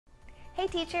Hey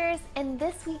teachers, in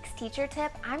this week's teacher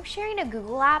tip, I'm sharing a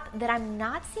Google app that I'm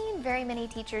not seeing very many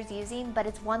teachers using, but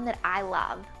it's one that I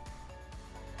love.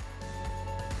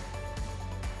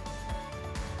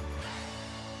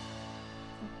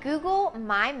 Google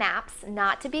My Maps,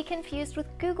 not to be confused with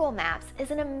Google Maps,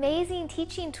 is an amazing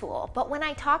teaching tool, but when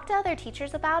I talk to other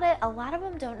teachers about it, a lot of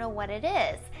them don't know what it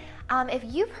is. If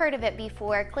you've heard of it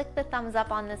before, click the thumbs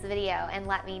up on this video and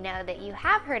let me know that you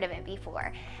have heard of it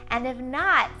before. And if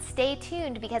not, stay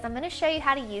tuned because I'm going to show you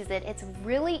how to use it. It's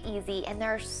really easy and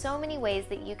there are so many ways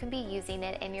that you can be using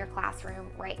it in your classroom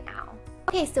right now.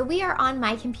 Okay, so we are on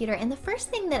my computer and the first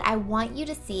thing that I want you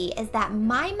to see is that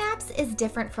My Maps is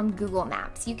different from Google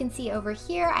Maps. You can see over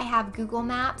here I have Google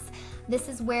Maps. This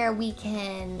is where we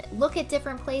can look at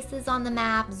different places on the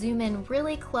map, zoom in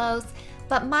really close,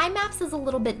 but My Maps is a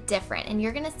little bit different and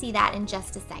you're gonna see that in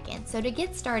just a second. So to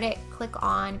get started, click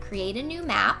on Create a New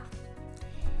Map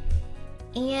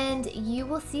and you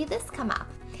will see this come up.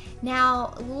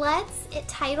 Now let's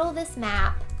title this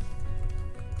map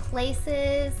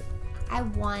Places I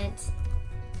Want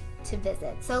to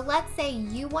Visit. So let's say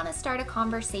you want to start a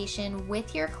conversation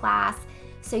with your class,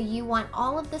 so you want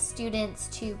all of the students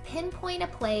to pinpoint a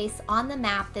place on the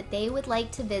map that they would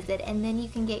like to visit, and then you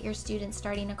can get your students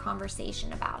starting a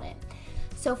conversation about it.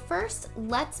 So first,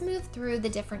 let's move through the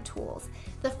different tools.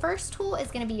 The first tool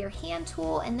is going to be your hand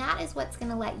tool, and that is what's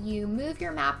going to let you move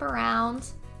your map around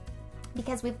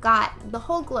because we've got the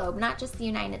whole globe, not just the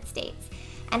United States.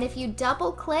 And if you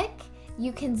double click,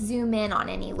 you can zoom in on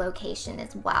any location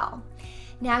as well.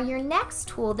 Now your next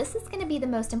tool, this is going to be the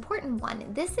most important one.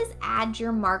 This is Add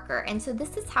Your Marker, and so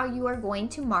this is how you are going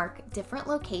to mark different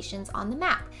locations on the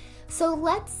map. So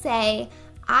let's say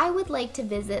I would like to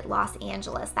visit Los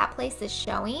Angeles. That place is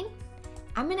showing.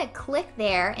 I'm going to click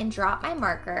there and drop my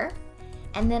marker,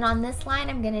 and then on this line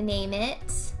I'm going to name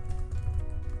it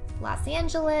Los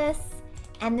Angeles,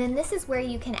 and then this is where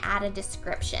you can add a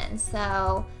description.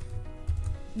 So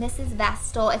Mrs.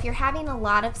 Vestal. If you're having a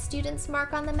lot of students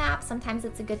mark on the map, sometimes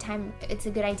it's a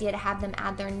good idea to have them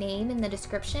add their name in the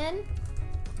description.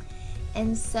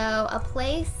 And so a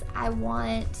place I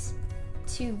want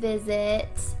to visit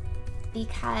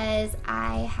because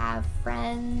I have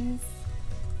friends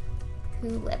who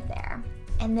live there.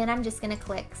 And then I'm just going to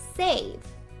click Save.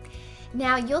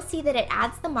 Now you'll see that it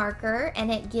adds the marker and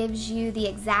it gives you the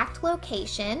exact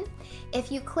location.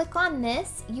 If you click on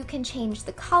this, you can change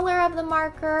the color of the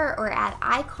marker or add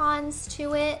icons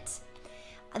to it.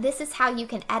 This is how you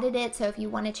can edit it, so if you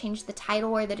want to change the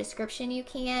title or the description, you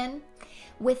can.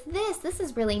 With this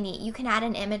is really neat. You can add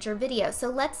an image or video. So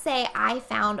let's say I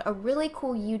found a really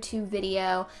cool YouTube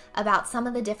video about some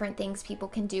of the different things people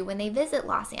can do when they visit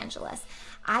Los Angeles.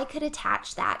 I could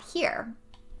attach that here.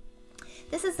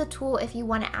 This is a tool if you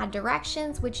want to add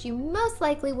directions, which you most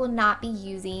likely will not be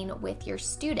using with your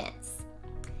students.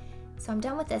 So I'm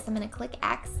done with this. I'm going to click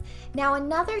X. Now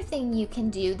another thing you can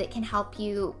do that can help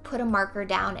you put a marker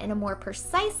down in a more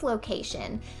precise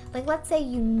location, like let's say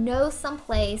you know some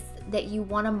place that you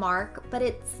want to mark, but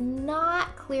it's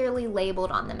not clearly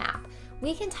labeled on the map.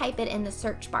 We can type it in the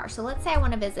search bar. So let's say I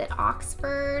want to visit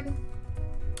Oxford,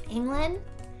 England.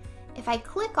 If I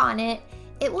click on it,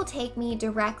 it will take me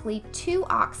directly to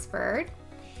Oxford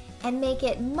and make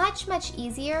it much, much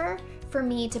easier for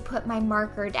me to put my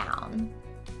marker down.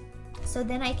 So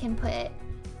then I can put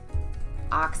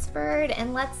Oxford,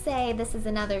 and let's say this is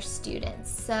another student.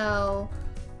 So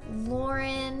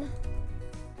Lauren,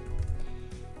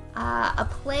 a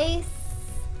place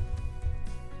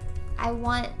I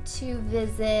want to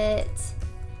visit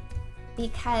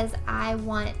because I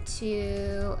want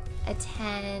to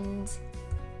attend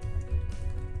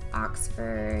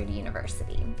Oxford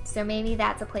University. So maybe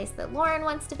that's a place that Lauren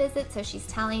wants to visit, so she's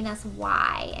telling us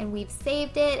why, and we've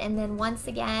saved it, and then once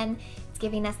again it's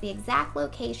giving us the exact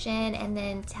location and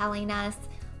then telling us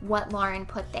what Lauren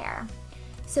put there.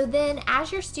 So then as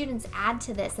your students add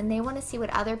to this and they want to see what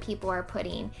other people are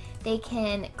putting, they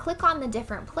can click on the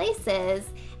different places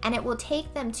and it will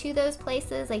take them to those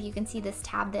places. Like you can see this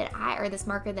tab that this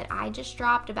marker that I just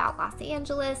dropped about Los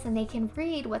Angeles, and they can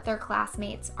read what their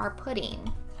classmates are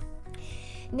putting.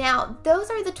 Now, those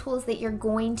are the tools that you're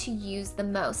going to use the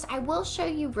most. I will show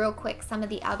you real quick some of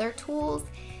the other tools.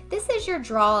 This is your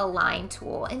Draw a Line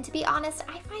tool, and to be honest,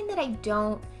 I find that I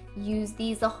don't use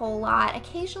these a whole lot.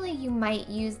 Occasionally you might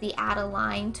use the Add a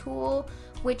Line tool,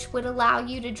 which would allow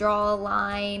you to draw a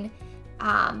line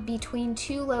between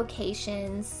two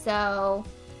locations. So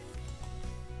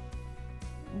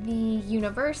the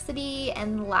university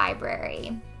and the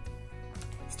library.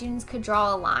 Students could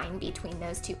draw a line between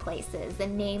those two places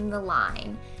and name the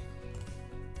line.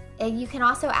 You can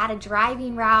also add a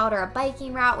driving route or a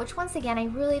biking route, which once again, I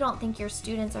really don't think your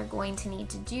students are going to need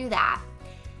to do that.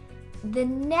 The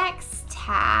next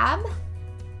tab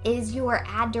is your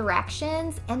add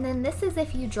directions, and then this is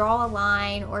if you draw a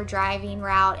line or driving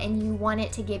route and you want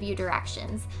it to give you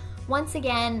directions. Once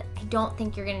again, I don't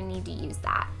think you're going to need to use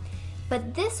that.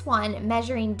 But this one,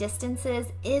 measuring distances,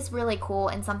 is really cool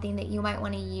and something that you might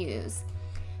want to use.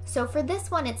 So for this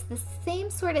one, it's the same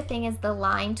sort of thing as the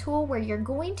line tool, where you're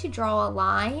going to draw a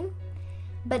line,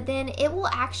 but then it will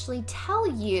actually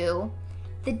tell you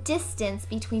the distance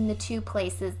between the two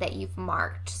places that you've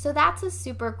marked. So that's a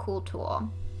super cool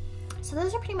tool. So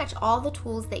those are pretty much all the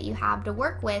tools that you have to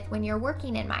work with when you're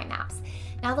working in My Maps.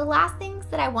 Now the last things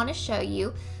that I want to show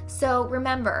you, so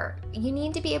remember, you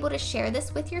need to be able to share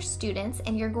this with your students,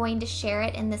 and you're going to share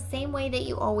it in the same way that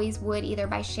you always would, either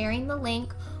by sharing the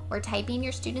link or typing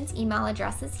your students' email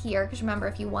addresses here, because remember,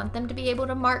 if you want them to be able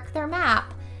to mark their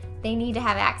map, they need to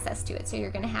have access to it, so you're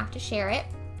going to have to share it.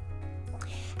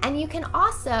 And you can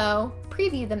also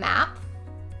preview the map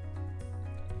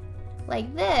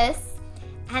like this,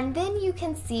 and then you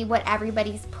can see what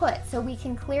everybody's put. So we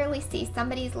can clearly see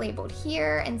somebody's labeled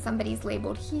here and somebody's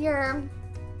labeled here.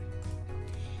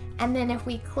 And then if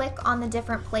we click on the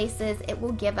different places, it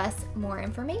will give us more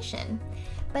information.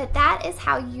 But that is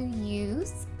how you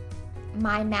use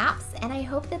My Maps, and I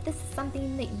hope that this is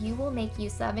something that you will make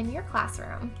use of in your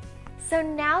classroom. So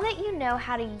now that you know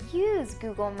how to use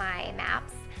Google My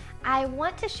Maps, I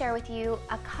want to share with you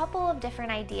a couple of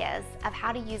different ideas of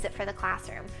how to use it for the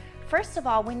classroom. First of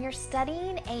all, when you're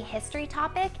studying a history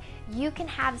topic, you can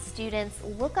have students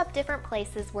look up different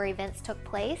places where events took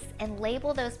place and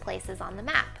label those places on the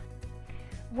map.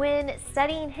 When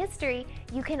studying history,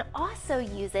 you can also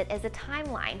use it as a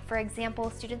timeline. For example,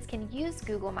 students can use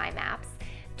Google My Maps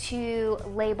to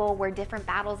label where different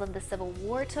battles of the Civil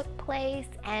War took place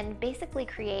and basically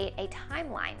create a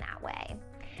timeline that way.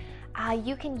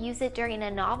 You can use it during a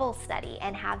novel study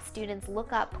and have students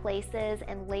look up places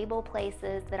and label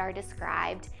places that are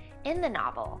described in the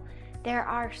novel. There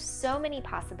are so many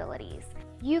possibilities.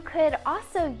 You could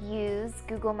also use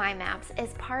Google My Maps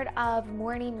as part of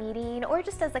morning meeting or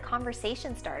just as a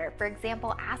conversation starter. For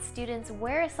example, ask students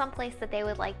where is some place that they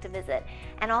would like to visit,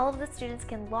 and all of the students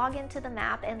can log into the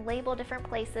map and label different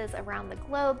places around the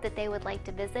globe that they would like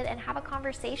to visit and have a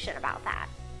conversation about that.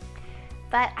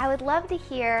 But I would love to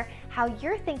hear how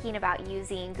you're thinking about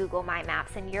using Google My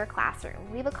Maps in your classroom.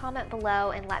 Leave a comment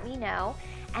below and let me know.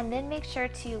 And then make sure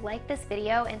to like this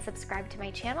video and subscribe to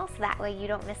my channel so that way you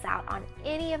don't miss out on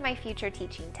any of my future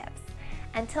teaching tips.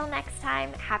 Until next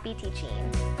time, happy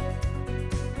teaching.